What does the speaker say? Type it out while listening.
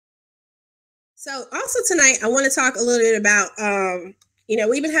So also tonight, I want to talk a little bit about,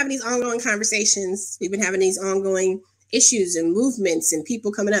 we've been having these ongoing conversations. We've been having these ongoing issues and movements and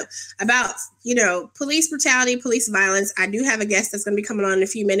people coming up about, police brutality, police violence. I do have a guest that's going to be coming on in a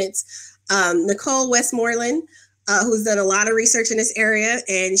few minutes, Nicole Westmoreland, who's done a lot of research in this area,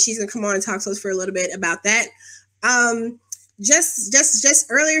 and she's going to come on and talk to us for a little bit about that. Just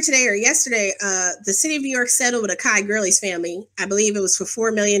earlier today or yesterday, the city of New York settled with Akai Gurley's family. I believe it was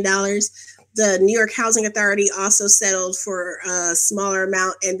for $4 million. The New York Housing Authority also settled for a smaller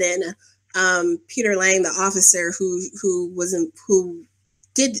amount, and then Peter Lang, the officer who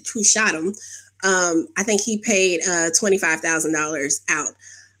shot him, I think he paid $25,000 out.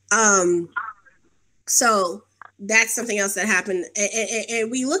 So that's something else that happened,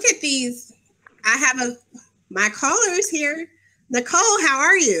 and we look at these. I have my caller is here. Nicole, how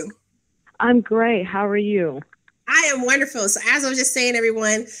are you? I'm great. How are you? I am wonderful. So as I was just saying,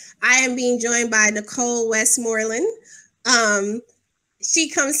 everyone, I am being joined by Nicole Westmoreland. She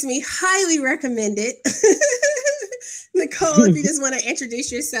comes to me highly recommended. Nicole, if you just want to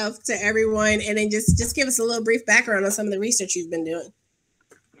introduce yourself to everyone and then just give us a little brief background on some of the research you've been doing.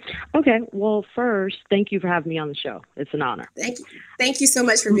 Okay. Well, first, thank you for having me on the show. It's an honor. Thank you. Thank you so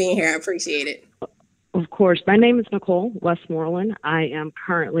much for being here. I appreciate it. Of course. My name is Nicole Westmoreland. I am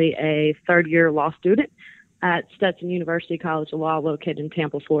currently a third-year law student at Stetson University College of Law located in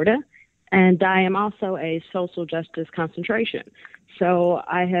Tampa, Florida. And I am also a social justice concentration. So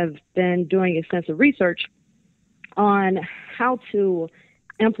I have been doing extensive research on how to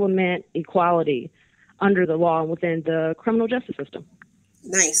implement equality under the law within the criminal justice system.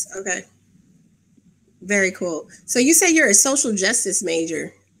 Nice. Okay. Very cool. So you say you're a social justice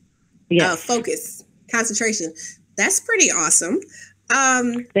major. Yes. Focus, concentration. That's pretty awesome.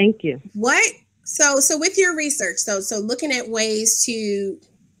 Thank you. What? So with your research, so looking at ways to,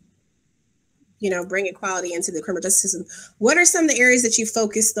 bring equality into the criminal justice system, what are some of the areas that you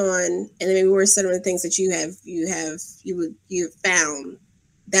focused on, and maybe what are some of the things that you have found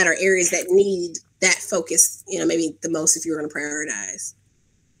that are areas that need that focus, maybe the most if you're going to prioritize?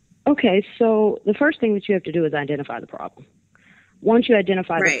 Okay, so the first thing that you have to do is identify the problem. Once you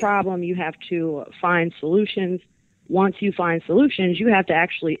identify the problem, you have to find solutions. Once you find solutions, you have to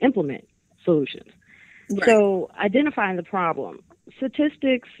actually implement solutions. Right. So identifying the problem.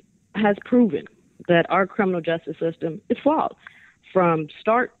 Statistics has proven that our criminal justice system is flawed from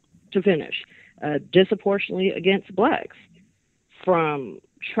start to finish, disproportionately against blacks, from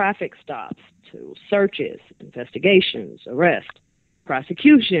traffic stops to searches, investigations, arrests,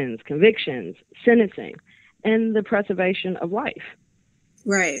 prosecutions, convictions, sentencing, and the preservation of life.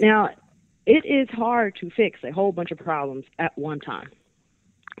 Right. Now, it is hard to fix a whole bunch of problems at one time.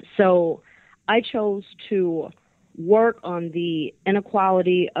 So I chose to work on the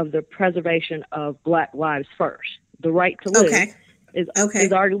inequality of the preservation of Black lives first. The right to live is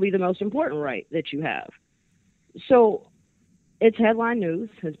arguably the most important right that you have. So it's headline news.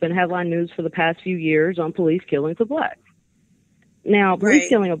 It's been headline news for the past few years on police killings of Blacks. Now, police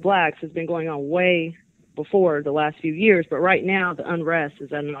killing of Blacks has been going on way before the last few years, but right now the unrest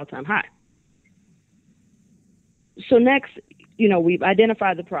is at an all-time high. So next, we've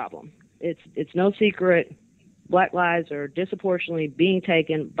identified the problem. It's no secret. Black lives are disproportionately being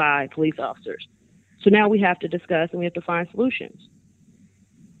taken by police officers. So now we have to discuss and we have to find solutions.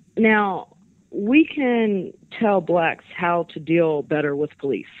 Now, we can tell Blacks how to deal better with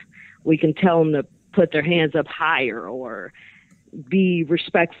police. We can tell them to put their hands up higher or be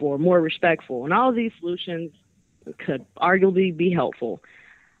respectful, more respectful. And all of these solutions could arguably be helpful.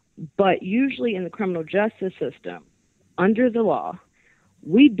 But usually in the criminal justice system, under the law,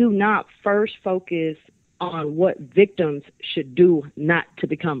 we do not first focus on what victims should do not to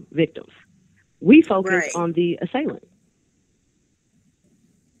become victims. We focus on the assailant.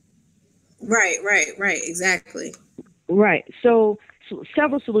 Right, exactly. Right. So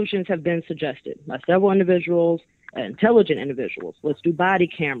several solutions have been suggested by several individuals, intelligent individuals. Let's do body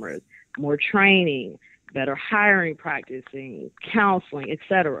cameras, more training, better hiring practicing, counseling,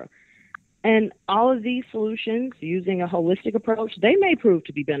 etc. And all of these solutions, using a holistic approach, they may prove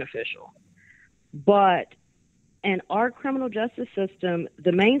to be beneficial. But in our criminal justice system,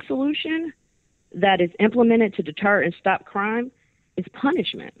 the main solution that is implemented to deter and stop crime is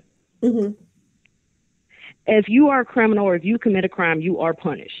punishment. Mm-hmm. If you are a criminal or if you commit a crime, you are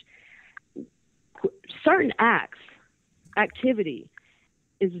punished. Certain activity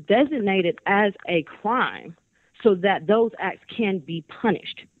is designated as a crime so that those acts can be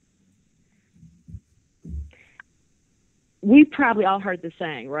punished. We've probably all heard the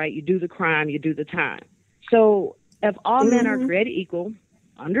saying, right? You do the crime, you do the time. So if all men are created equal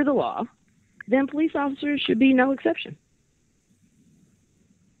under the law, then police officers should be no exception.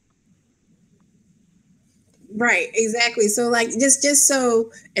 Right, exactly. So like just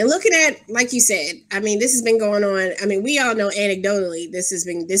so, and looking at, like you said, I mean, this has been going on. I mean, we all know anecdotally this has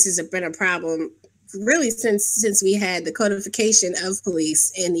been a problem really since we had the codification of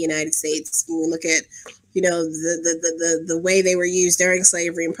police in the United States. When we look at, you know, the way they were used during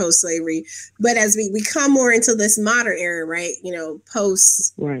slavery and post slavery, but as we come more into this modern era, right? You know,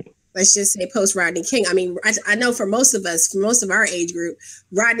 post, right. Let's just say post Rodney King. I mean, I know for most of us, for most of our age group,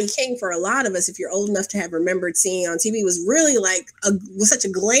 Rodney King, for a lot of us, if you're old enough to have remembered seeing on TV, was really like was such a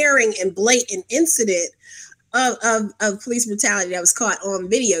glaring and blatant incident of police brutality that was caught on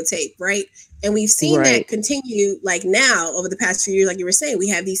videotape, right? And we've seen that continue like now over the past few years, like you were saying, we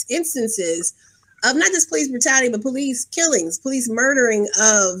have these instances of not just police brutality, but police killings, police murdering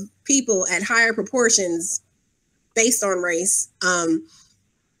of people at higher proportions based on race.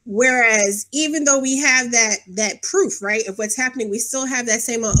 Whereas even though we have that proof, right, of what's happening, we still have that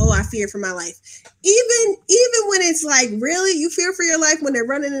same, oh, I fear for my life. Even when it's like, really, you fear for your life when they're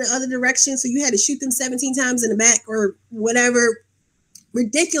running in the other direction, so you had to shoot them 17 times in the back or whatever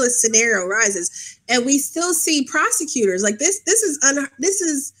ridiculous scenario rises, and we still see prosecutors like this. This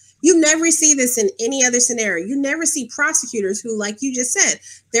is you never see this in any other scenario. You never see prosecutors who, like you just said,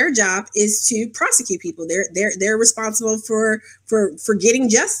 their job is to prosecute people. They're responsible for getting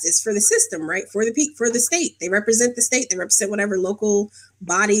justice for the system, right? For the state. They represent the state. They represent whatever local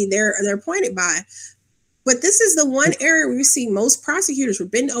body they're appointed by. But this is the one area where you see most prosecutors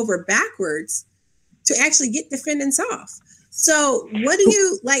would bend over backwards to actually get defendants off. So what do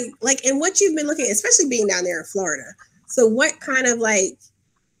you like, and what you've been looking at, especially being down there in Florida? So what kind of like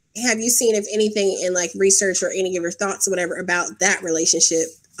have you seen, if anything, in like research or any of your thoughts or whatever about that relationship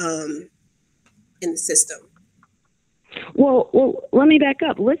in the system? Well, let me back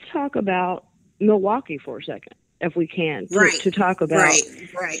up. Let's talk about Milwaukee for a second, if we can, to talk about.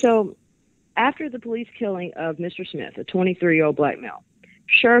 Right. So after the police killing of Mr. Smith, a 23-year-old black male,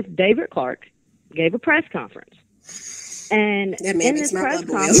 Sheriff David Clark gave a press conference. And in this press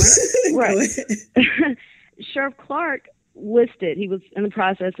conference, Sheriff Clark he was in the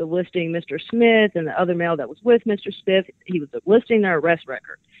process of listing Mr. Smith and the other male that was with Mr. Smith. He was listing their arrest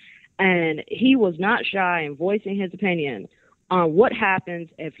record. And he was not shy in voicing his opinion on what happens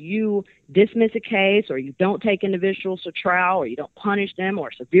if you dismiss a case or you don't take individuals to trial or you don't punish them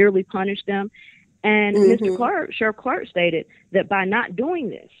or severely punish them. And Sheriff Clark stated that by not doing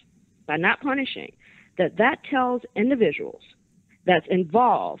this, by not punishing, that tells individuals that's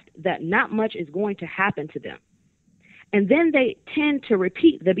involved that not much is going to happen to them. And then they tend to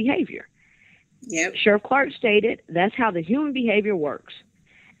repeat the behavior. Yep. Sheriff Clark stated that's how the human behavior works.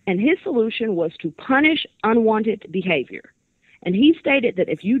 And his solution was to punish unwanted behavior. And he stated that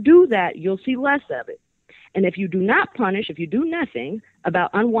if you do that, you'll see less of it. And if you do not punish, if you do nothing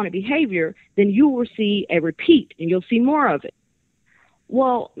about unwanted behavior, then you will see a repeat and you'll see more of it.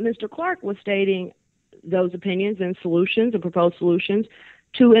 Well, Mr. Clark was stating those opinions and solutions and proposed solutions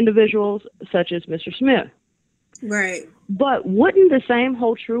to individuals such as Mr. Smith. Right. But wouldn't the same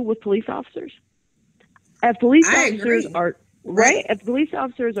hold true with police officers? If police officers are if police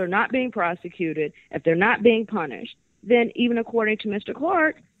officers are not being prosecuted, if they're not being punished, then even according to Mr.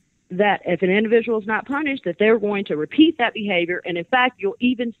 Clark, that if an individual is not punished, that they're going to repeat that behavior, and in fact, you'll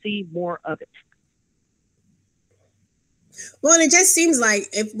even see more of it. Well, and it just seems like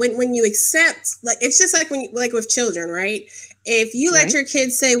when you accept, like, it's just like like with children, right? If you let your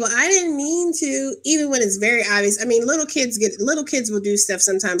kids say, well, I didn't mean to, even when it's very obvious. I mean, little kids will do stuff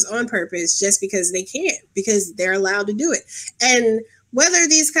sometimes on purpose just because they can, because they're allowed to do it. And whether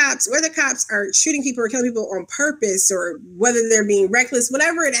cops are shooting people or killing people on purpose, or whether they're being reckless,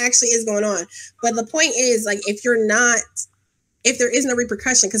 whatever it actually is going on. But the point is, like, if there is no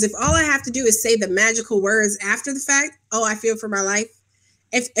repercussion, because if all I have to do is say the magical words after the fact, oh, I feel for my life.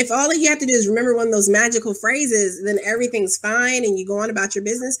 If all you have to do is remember one of those magical phrases, then everything's fine and you go on about your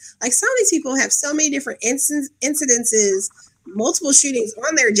business. Like, some of these people have so many different incidences, multiple shootings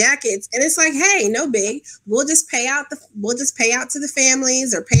on their jackets, and it's like, hey, no big. We'll just pay out to the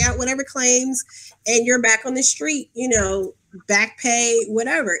families or pay out whatever claims, and you're back on the street, back pay,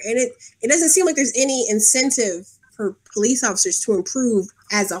 whatever. And it doesn't seem like there's any incentive for police officers to improve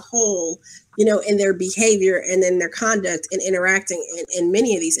as a whole, in their behavior and in their conduct and interacting in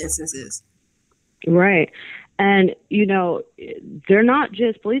many of these instances. Right. And,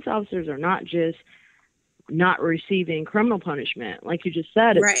 police officers are not just not receiving criminal punishment. Like you just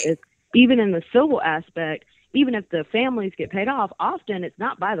said, it's even in the civil aspect, even if the families get paid off, often it's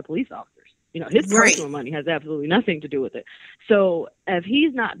not by the police officers. His personal money has absolutely nothing to do with it. So if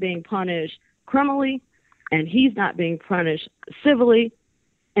he's not being punished criminally, and he's not being punished civilly.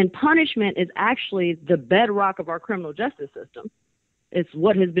 And punishment is actually the bedrock of our criminal justice system. It's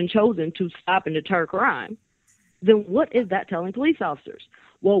what has been chosen to stop and deter crime. Then what is that telling police officers?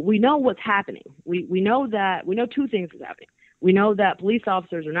 Well, we know what's happening. We know two things is happening. We know that police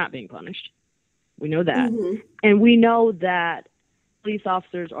officers are not being punished. We know that. Mm-hmm. And we know that police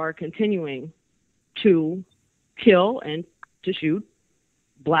officers are continuing to kill and to shoot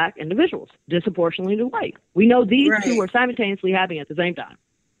Black individuals disproportionately to white. We know these two are simultaneously happening at the same time.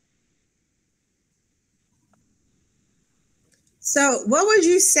 So what would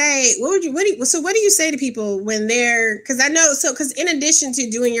you say, what do you say to people when they're, because in addition to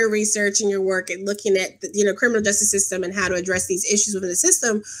doing your research and your work and looking at the, criminal justice system and how to address these issues within the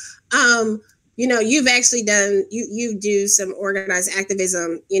system, you've actually you do some organized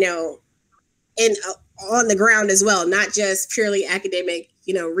activism, on the ground as well, not just purely academic,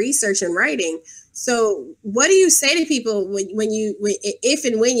 research and writing. So what do you say to people if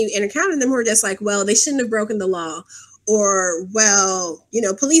and when you encounter them who are just like, well, they shouldn't have broken the law? Or, well,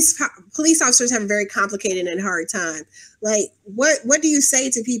 police officers have a very complicated and hard time. Like, what do you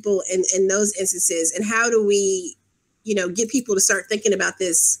say to people in those instances? And how do we, get people to start thinking about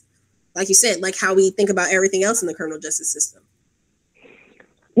this, like you said, like how we think about everything else in the criminal justice system?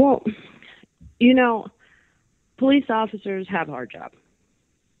 Well, police officers have a hard job.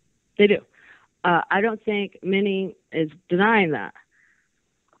 They do. I don't think many is denying that.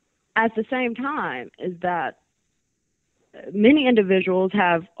 At the same time, is that many individuals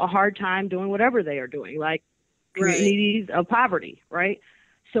have a hard time doing whatever they are doing, like communities of poverty, right?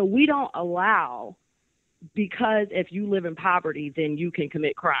 So we don't allow, because if you live in poverty, then you can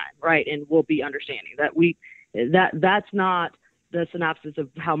commit crime, right? And we'll be understanding that that's not the synopsis of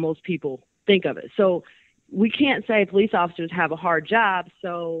how most people think of it. So we can't say police officers have a hard job,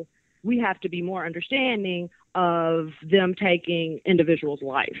 so we have to be more understanding of them taking individuals'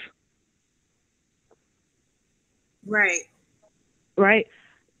 life. Right.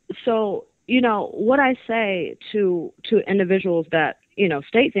 So, what I say to individuals that,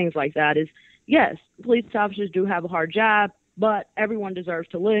 state things like that is, yes, police officers do have a hard job, but everyone deserves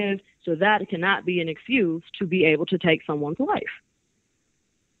to live. So that cannot be an excuse to be able to take someone's life.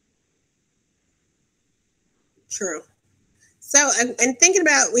 True. So, and thinking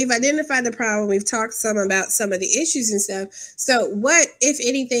about, we've identified the problem, we've talked some about some of the issues and stuff. So what, if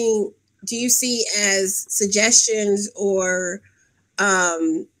anything, do you see as suggestions or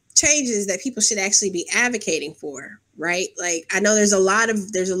changes that people should actually be advocating for, right? Like, I know there's a lot of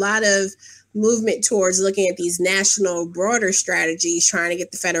movement towards looking at these national broader strategies, trying to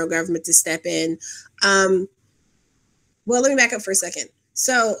get the federal government to step in. Well, let me back up for a second.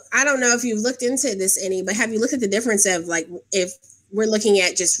 So I don't know if you've looked into this but have you looked at the difference of, like, if we're looking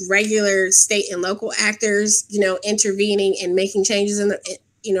at just regular state and local actors, intervening and making changes in the,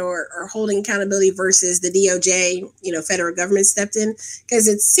 or holding accountability versus the DOJ, federal government stepped in? Because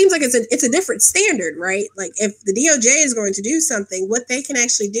it seems like it's a different standard, right? Like, if the DOJ is going to do something, what they can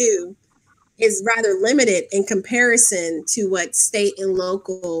actually do is rather limited in comparison to what state and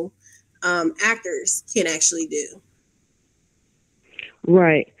local actors can actually do.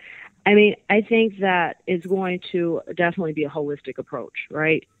 Right. I mean, I think that is going to definitely be a holistic approach,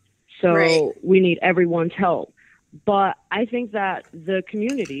 right? So we need everyone's help. But I think that the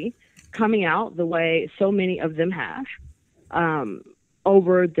community coming out the way so many of them have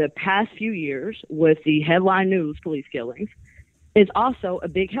over the past few years with the headline news police killings is also a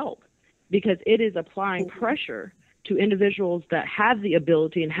big help, because it is applying pressure to individuals that have the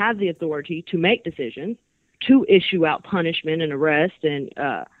ability and have the authority to make decisions, to issue out punishment and arrest and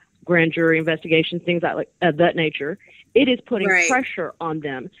grand jury investigations, things of that nature. It is putting pressure on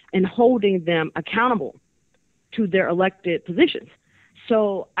them and holding them accountable to their elected positions.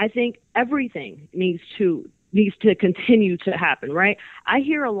 So I think everything needs to continue to happen, right? I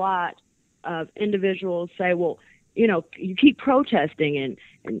hear a lot of individuals say, well, you keep protesting and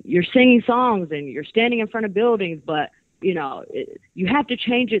you're singing songs and you're standing in front of buildings, but you have to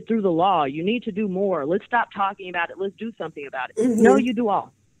change it through the law. You need to do more. Let's stop talking about it. Let's do something about it. Mm-hmm. No, you do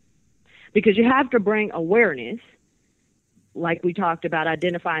all. Because you have to bring awareness, like we talked about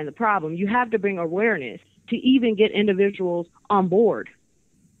identifying the problem. You have to bring awareness to even get individuals on board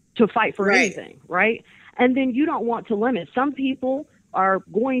to fight for anything, right? And then you don't want to limit. Some people are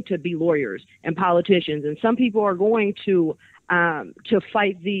going to be lawyers and politicians, and some people are going to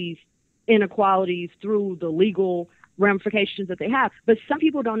fight these inequalities through the legal ramifications that they have. But some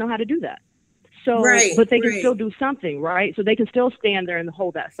people don't know how to do that. So, but they can still do something, right? So they can still stand there and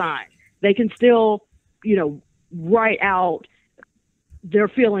hold that sign. They can still, write out their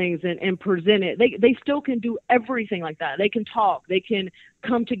feelings and present it. They still can do everything like that. They can talk, they can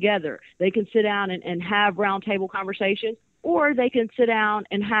come together, they can sit down and have roundtable conversations, or they can sit down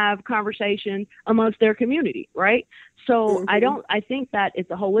and have conversations amongst their community, right? So I think that it's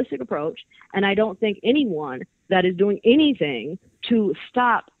a holistic approach, and I don't think anyone that is doing anything to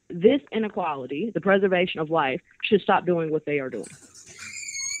stop this inequality, the preservation of life, should stop doing what they are doing.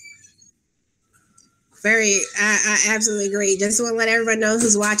 I absolutely agree. Just want to let everyone know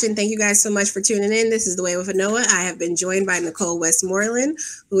who's watching. Thank you guys so much for tuning in. This is The Way with Anoa. I have been joined by Nicole Westmoreland,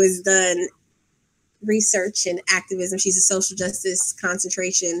 who has done research and activism. She's a social justice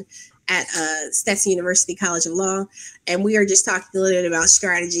concentration at Stetson University College of Law. And we are just talking a little bit about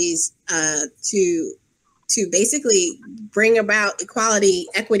strategies to basically bring about equality,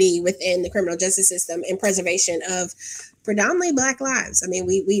 equity within the criminal justice system and preservation of predominantly Black lives. I mean,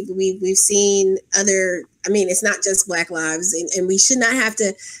 we've seen other, I mean, it's not just Black lives, and we should not have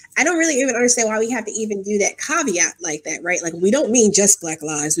to, I don't really even understand why we have to even do that caveat like that, right? Like, we don't mean just Black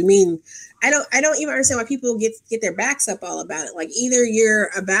lives. We mean, I don't even understand why people get their backs up all about it. Like, either you're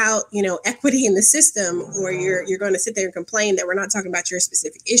about, you know, equity in the system, or you're going to sit there and complain that we're not talking about your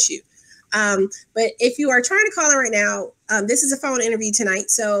specific issue. But if you are trying to call in right now, this is a phone interview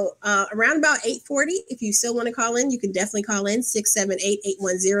tonight. So around about 8:40, if you still want to call in, you can definitely call in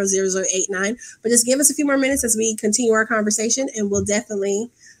 678-810-0089. But just give us a few more minutes as we continue our conversation, and we'll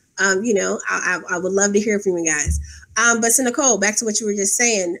definitely, you know, I would love to hear from you guys. But so Nicole, back to what you were just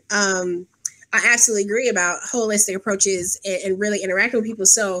saying, I absolutely agree about holistic approaches and really interacting with people.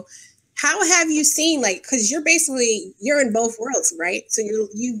 So how have you seen, like, because you're in both worlds, right? So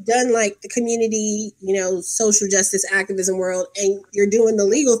you've done like the community, you know, social justice activism world, and you're doing the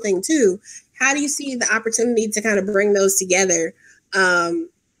legal thing too. How do you see the opportunity to kind of bring those together? Do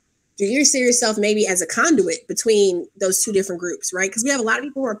you see yourself maybe as a conduit between those two different groups, right? Because we have a lot of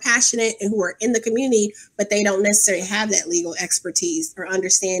people who are passionate and who are in the community, but they don't necessarily have that legal expertise or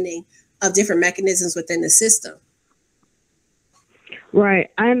understanding of different mechanisms within the system. Right.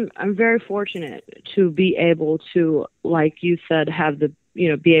 I'm very fortunate to be able to, like you said, have the, you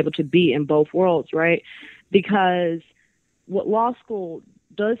know, be able to be in both worlds, right? Because what law school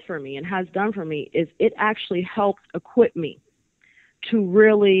does for me and has done for me is it actually helped equip me to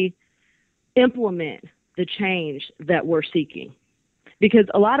really implement the change that we're seeking. Because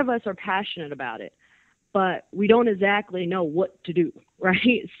a lot of us are passionate about it, but we don't exactly know what to do,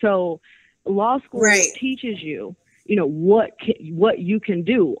 right? So law school teaches you, you know, what you can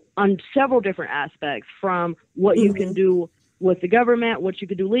do on several different aspects, from what you can do with the government, what you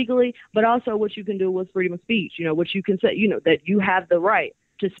can do legally, but also what you can do with freedom of speech, you know, what you can say, you know, that you have the right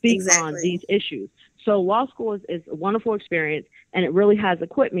to speak on these issues. So law school is a wonderful experience, and it really has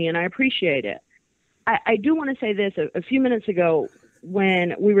equipped me, and I appreciate it. I do want to say this. A few minutes ago,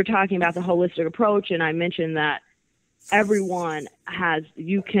 when we were talking about the holistic approach, and I mentioned that everyone has,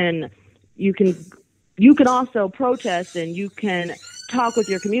 you can also protest, and you can talk with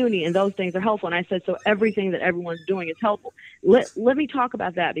your community, and those things are helpful. And I said, so everything that everyone's doing is helpful. Let me talk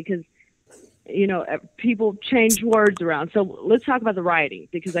about that, because, you know, people change words around. So let's talk about the rioting,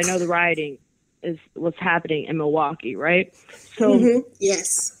 because I know the rioting is what's happening in Milwaukee, right? So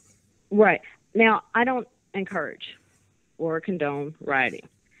yes. Right. Now, I don't encourage or condone rioting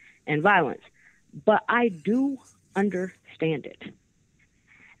and violence, but I do understand it.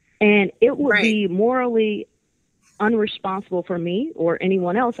 And it would be morally unresponsible for me, or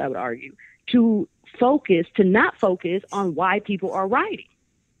anyone else, I would argue, to not focus on why people are rioting.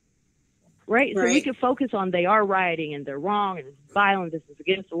 Right? So we could focus on they are rioting and they're wrong and it's violent, this is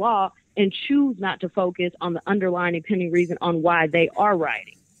against the law, and choose not to focus on the underlying pending reason on why they are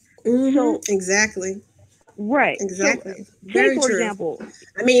rioting. So exactly. Right. Exactly. So, Very for true. example,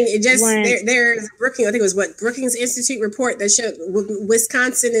 I mean, it just there's Brookings, I think it was Brookings Institute report that showed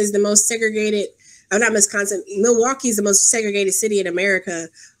Wisconsin is the most segregated. Oh, not Wisconsin. Milwaukee is the most segregated city in America,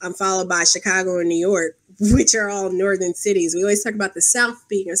 followed by Chicago and New York, which are all northern cities. We always talk about the South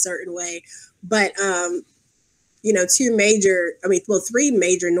being a certain way, but you know, three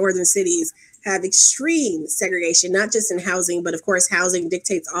major northern cities have extreme segregation, not just in housing, but of course, housing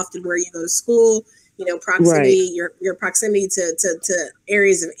dictates often where you go to school. You know, proximity, your proximity to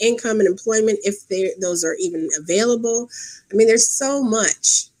areas of income and employment, if those are even available. I mean, there's so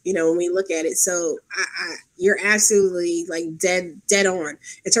much, you know, when we look at it. So you're absolutely like dead on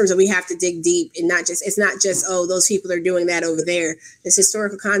in terms of we have to dig deep, and it's not just, oh, those people are doing that over there. There's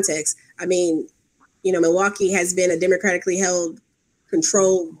historical context. I mean, you know, Milwaukee has been a democratically held,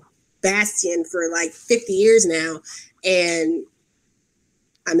 controlled bastion for like 50 years now. And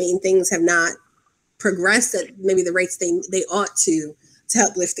I mean, things have not progressed at maybe the rates they ought to. to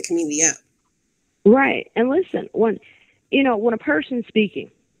help lift the community up. Right. And listen, when a person's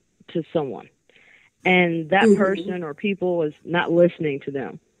speaking to someone and that person or people is not listening to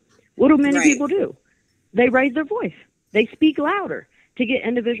them, what do many people do? They raise their voice. They speak louder to get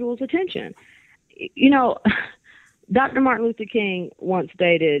individuals' attention. Dr. Martin Luther King once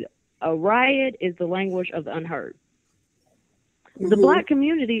stated, "A riot is the language of the unheard." The Black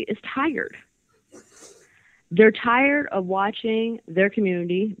community is tired. They're tired of watching their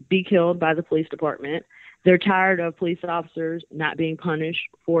community be killed by the police department. They're tired of police officers not being punished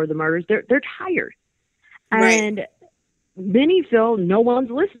for the murders. They're tired. And many feel no one's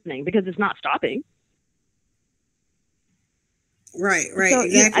listening because it's not stopping. Right, So,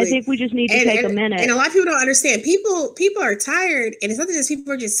 exactly. I think we just need to take a minute. And a lot of people don't understand. People are tired, and it's not that just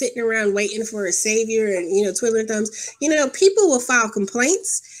people are just sitting around waiting for a savior and, twiddling their thumbs. People will file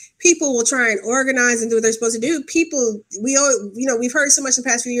complaints. People will try and organize and do what they're supposed to do. We've heard so much in the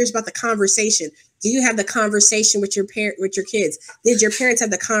past few years about the conversation. Do you have the conversation with your kids? Did your parents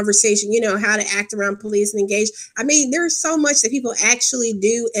have the conversation, how to act around police and engage? I mean, there's so much that people actually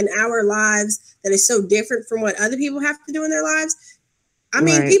do in our lives that is so different from what other people have to do in their lives. I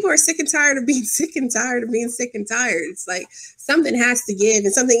mean, people are sick and tired of being sick and tired of being sick and tired. It's like something has to give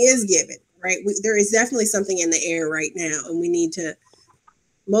and something is given, right? There is definitely something in the air right now, and we need to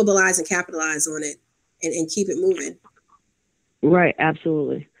mobilize and capitalize on it and keep it moving. Right.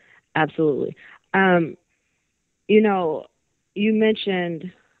 Absolutely. Absolutely. You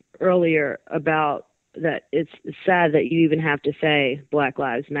mentioned earlier about that it's sad that you even have to say Black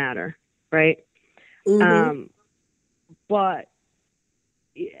Lives Matter, right? But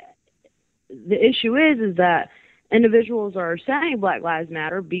the issue is that individuals are saying Black Lives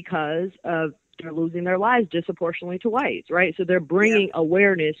Matter because of they're losing their lives disproportionately to whites, right? So they're bringing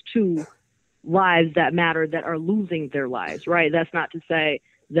awareness to lives that matter that are losing their lives, right? That's not to say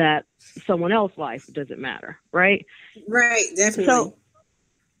that someone else's life doesn't matter, right? Right, definitely. So,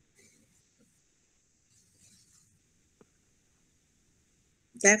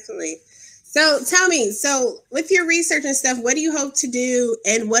 definitely. So tell me, with your research and stuff, what do you hope to do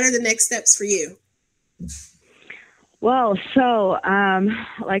and what are the next steps for you? Well, so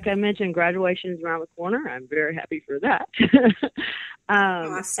like I mentioned, graduation is around the corner. I'm very happy for that.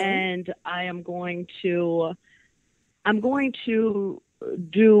 Awesome. And I'm going to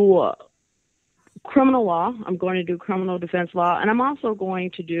do criminal law. I'm going to do criminal defense law, and I'm also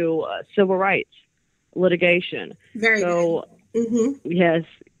going to do civil rights litigation. Very good. Yes.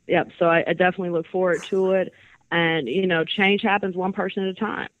 Yep. So I definitely look forward to it. And, change happens one person at a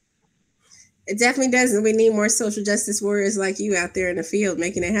time. It definitely does. And we need more social justice warriors like you out there in the field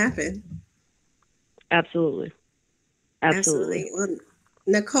making it happen. Absolutely. Well,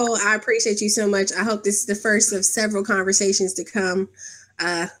 Nicole, I appreciate you so much. I hope this is the first of several conversations to come.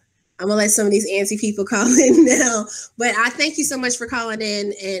 I'm going to let some of these antsy people call in now. But I thank you so much for calling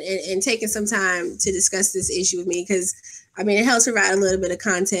in and taking some time to discuss this issue with me because, it helps provide a little bit of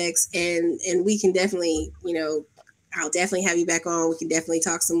context and we can definitely, I'll definitely have you back on. We can definitely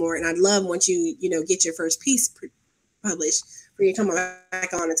talk some more. And I'd love once you, get your first piece published for you to come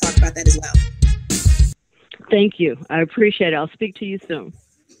back on and talk about that as well. Thank you. I appreciate it. I'll speak to you soon.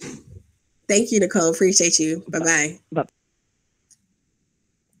 Thank you, Nicole. Appreciate you. Bye-bye. Bye.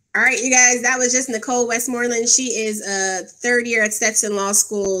 All right, you guys, that was just Nicole Westmoreland. She is a third year at Stetson Law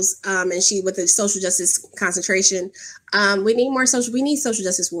Schools, and she with the social justice concentration. We need social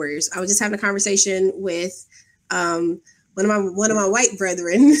justice warriors. I was just having a conversation with one of my white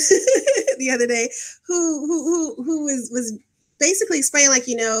brethren the other day who was basically explaining, like,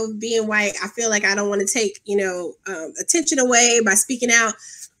 being white, I feel like I don't want to take, attention away by speaking out.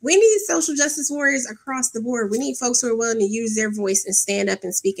 We need social justice warriors across the board. We need folks who are willing to use their voice and stand up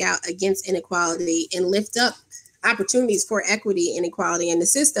and speak out against inequality and lift up opportunities for equity and equality in the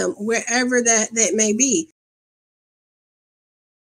system, wherever that may be.